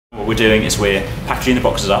What we're doing is we're packaging the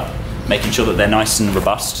boxes up, making sure that they're nice and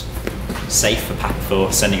robust, safe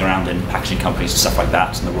for sending around in packaging companies and stuff like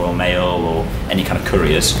that, and the Royal Mail or any kind of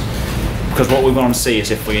couriers. Because what we want to see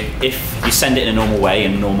is if you send it in a normal way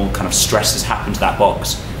and normal kind of stress has happened to that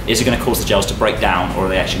box, is it going to cause the gels to break down, or are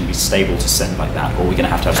they actually going to be stable to send like that, or are we going to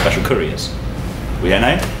have special couriers? We don't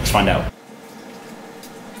know. Let's find out.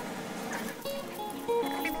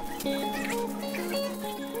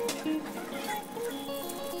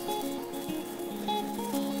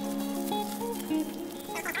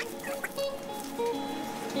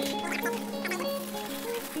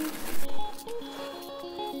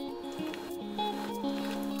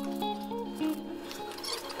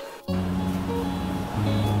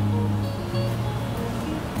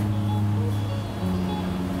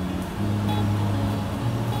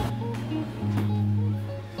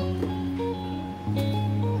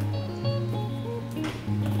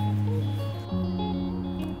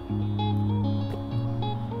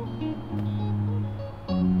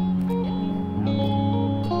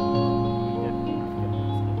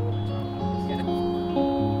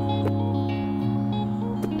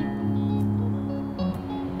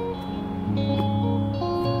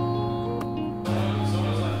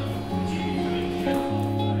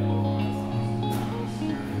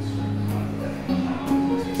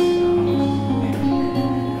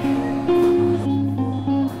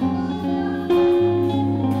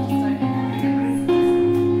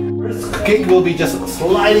 Kick will be just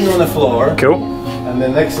sliding on the floor. Cool. And the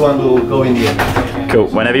next one will go in the end. Cool.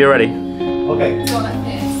 Whenever you're ready. Okay.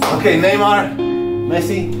 Okay, Neymar,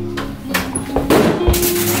 Messi.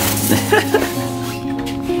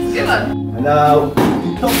 Good one. And now,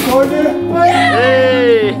 top corner.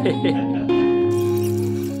 Hey!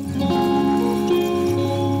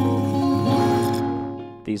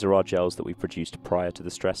 These are our gels that we produced prior to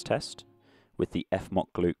the stress test, with the F-MOC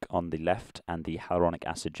gluc on the left and the hyaluronic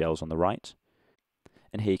acid gels on the right.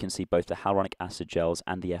 And here you can see both the hyaluronic acid gels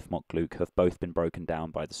and the F-MOC gluc have both been broken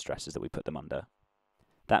down by the stresses that we put them under.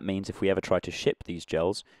 That means if we ever try to ship these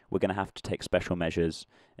gels, we're going to have to take special measures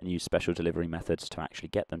and use special delivery methods to actually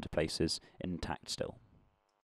get them to places intact still.